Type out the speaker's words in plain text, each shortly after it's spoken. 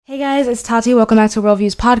Guys, it's Tati. Welcome back to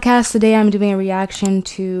WR7DVIEWS podcast. Today I'm doing a reaction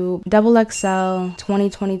to XXL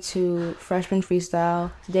 2022 Freshman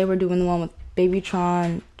Freestyle. Today we're doing the one with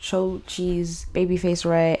Babytron, Cochise, Babyface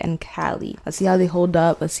Ray, and Cali. Let's see how they hold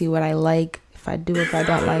up. Let's see what I like. If I do, if I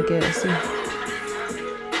don't like it. Let's see.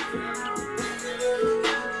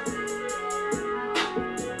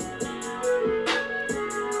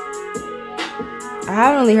 I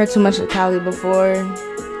haven't really heard too much of Cali before.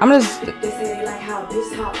 I'm just... They say they like how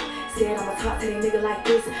bitch talk. Said I'ma talk to they nigga like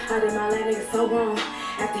this. I did my last nigga so wrong.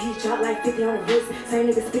 After he dropped like 50 on the wrist. Same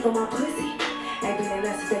nigga speak on my pussy. Ain't been in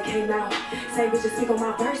that since they came out. Same bitches speak on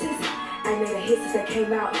my verses. I made a hit since they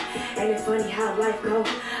came out. Ain't it funny how life go?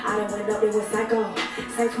 I done went up, they went psycho.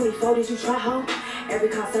 Same 24, did you try ho? Every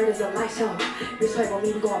concert is a light show. Bitch play with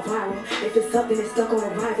me, we going viral. If it's something that's stuck on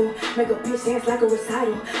arrival, make a bitch dance like a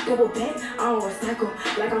recital. Double back, I don't recycle.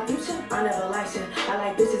 Like I'm Future, I never like you. I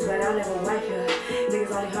like bitches, but I never like her.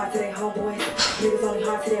 Niggas only hard to their homeboys. Niggas only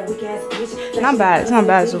hard to that weak ass bitch. Like not bad. It's not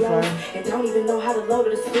bad so far. And don't even know how to load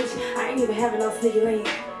the switch. I ain't even having no sneaky link.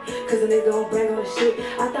 Cause a nigga gon' brag on the shit.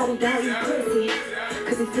 I thought he died in pussy.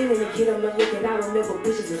 Cause he feeling the kid on the look and I remember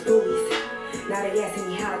bitches was bullies. Now they asking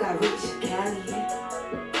me how I got rich. Cali.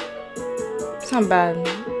 It's not bad.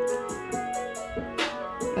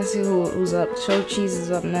 Let's see who's up. Cochise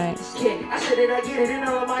is up next. I said that I get it and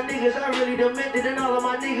all of my niggas, I really done meant it and all of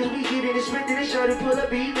my niggas, we get it and spent it and shorty pull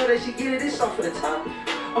up and you know that she get it, it's off for the top.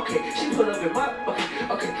 Okay, she pull up in my,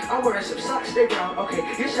 okay, I'm wearing some socks, they brown, okay,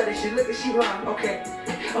 you shorty, she look and she wrong, okay,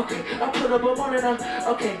 I pull up, I'm on and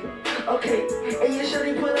okay, and you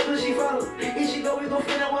shorty pull up and she follow, and she go, we gon'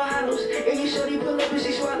 fit on with hollows, and you shorty pull up and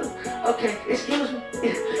she swallow, okay, excuse me,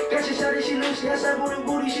 got your shorty, she loose, yes, I want the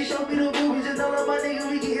booty, she show me the boobies, and all of my niggas,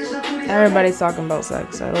 we getting some booties. Everybody's talking about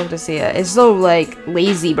sex. I love to see it. It's so like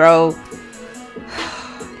lazy, bro.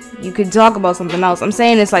 You could talk about something else. I'm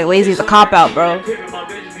saying it's like lazy as a cop out, bro.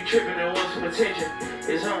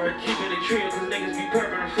 It's hard keeping it real cause niggas be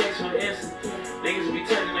purple and flex for instant. Niggas be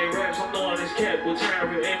turning their raps, I'm throwing this cap will turn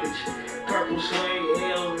real image. Purple suede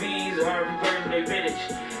LVs, RV birthday vintage.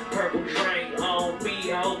 Purple drink on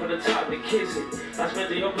me, I open the top to kiss it. I spent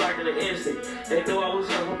the your block in an instant. They know I was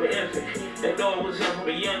here from an infant. They know I was here from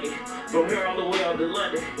a youngin'. From here all the way out to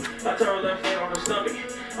London. I turned her left hand on the stomach.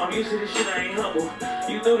 I'm used to this shit, I ain't humble.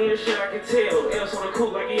 You knew this shit, I can tell. Else on the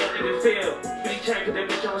cool like a young nigga fail. Be chain, put that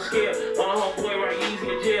bitch on the scale. My homeboy right easy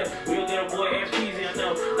in jail. Real little boy ass peasy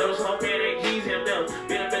enough. Those home man ain't Jeezy enough.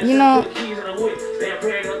 Been a mess You know, with the keys in the whip. Stand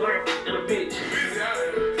praying up like in a bitch.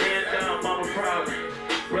 Stand down, mama proud.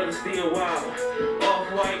 Brother still wild.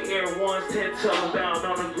 Off-white Air Ones, 10 toes down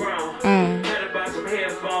on the ground. Had to buy some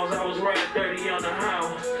headphones, I was riding dirty on the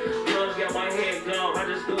house. Girls got my head gone, I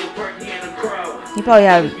just threw a perky in the crowd. he probably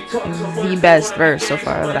had the best verse so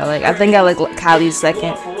far that I like. I think I like Cali's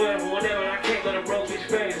second.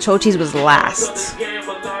 Cochise was last.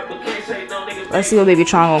 Let's see what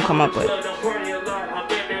Babytron gonna come up with.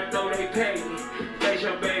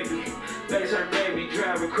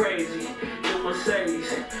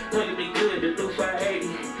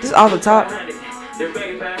 This is off the top.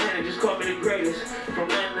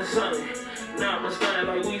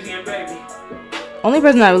 Only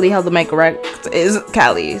person that really held the mic correct is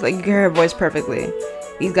Cali. Like, you can hear her voice perfectly.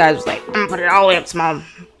 These guys was like, put it all the way up to mom.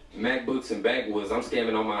 Mac boots and backwoods, I'm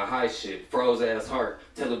scamming on my high shit. Froze ass heart,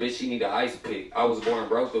 tell a bitch she need an ice pick. I was born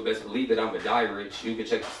broke, but best believe that I'ma die rich. You can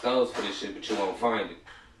check the stores for this shit, but you won't find it.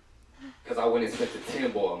 Cause I went and spent the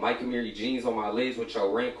 10 ball. Mike Amiri jeans on my legs with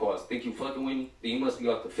your rent cost. Think you fucking with me? Then you must be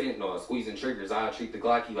off the fentanyl. Squeezing triggers, I'll treat the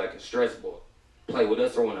Glocky like a stress ball. Play with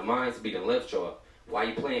us throwing the mines to be the left jaw. Why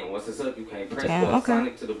you playing? Once it's up, you can't press ball. Okay.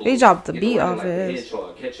 Sonic to the blue. They dropped the Get beat around off like his.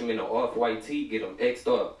 Catch him in the off-white tee, get him X'd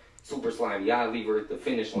up. Super slimy, I leave her at the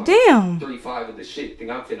finish line. Damn. 3-5 of the shit,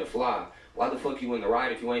 think I'm finna fly. Why the fuck you in the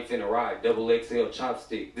ride if you ain't finna ride? Double XL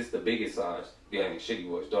chopstick, this the biggest size. Yeah, ain't shitty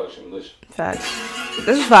boys, dog shit militia. Facts.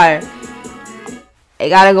 This is fire. It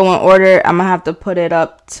gotta go in order. I'm gonna have to put it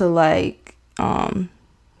up to like,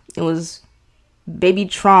 it was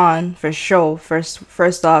Babytron for sure.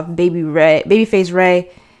 First off, Babyface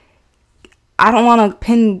Ray. I don't want to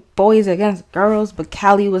pin boys against girls, but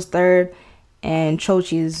Cali was third. And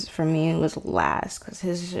Cochise, for me, was last. Because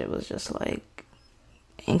his shit was just, like,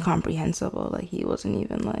 incomprehensible. Like, he wasn't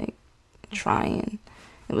even, like, trying.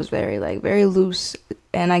 It was very, like, very loose.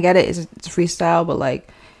 And I get it. It's freestyle. But, like,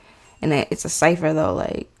 and it's a Cypher, though.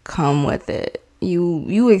 Like, come with it. You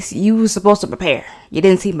were supposed to prepare. You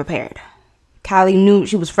didn't seem prepared. Cali knew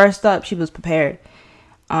she was first up. She was prepared.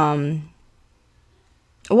 It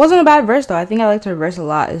wasn't a bad verse, though. I think I liked her verse a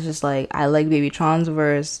lot. It's just, like, I like Babytron's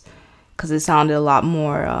verse. Because it sounded a lot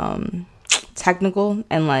more technical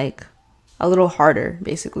and like a little harder,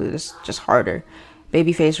 basically, just harder.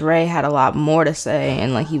 Babyface Ray had a lot more to say,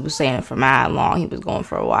 and like he was saying it for mad long. He was going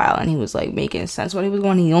for a while, and he was like making sense what he was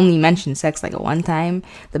going. He only mentioned sex like one time.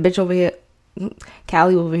 The bitch over here,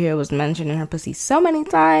 Callie over here, was mentioning her pussy so many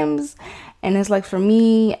times, and it's like, for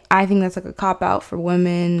me, I think that's like a cop out for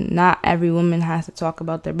women. Not every woman has to talk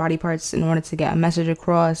about their body parts in order to get a message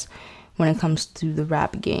across when it comes to the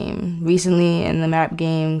rap game. Recently in the rap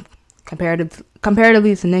game,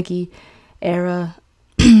 comparatively to Nicki era,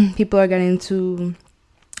 people are getting too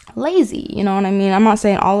lazy, you know what I mean? I'm not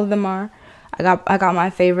saying all of them are. I got my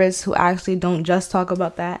favorites who actually don't just talk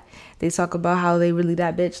about that. They talk about how they really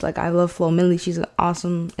that bitch. Like, I love Flo Milli. She's an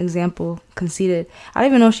awesome example. Conceited. I don't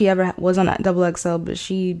even know if she ever was on that XXL, but if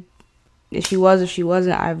she was, if she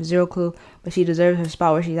wasn't, I have zero clue. But she deserves her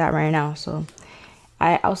spot where she's at right now. So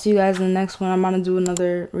I'll see you guys in the next one. I'm gonna do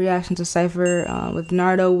another reaction to Cypher with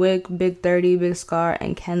Nardo, Wick, Big 30, Big Scar,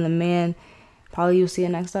 and Ken the Man. Probably you'll see it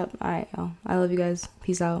next up. Alright, y'all. I love you guys.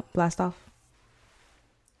 Peace out. Blast off.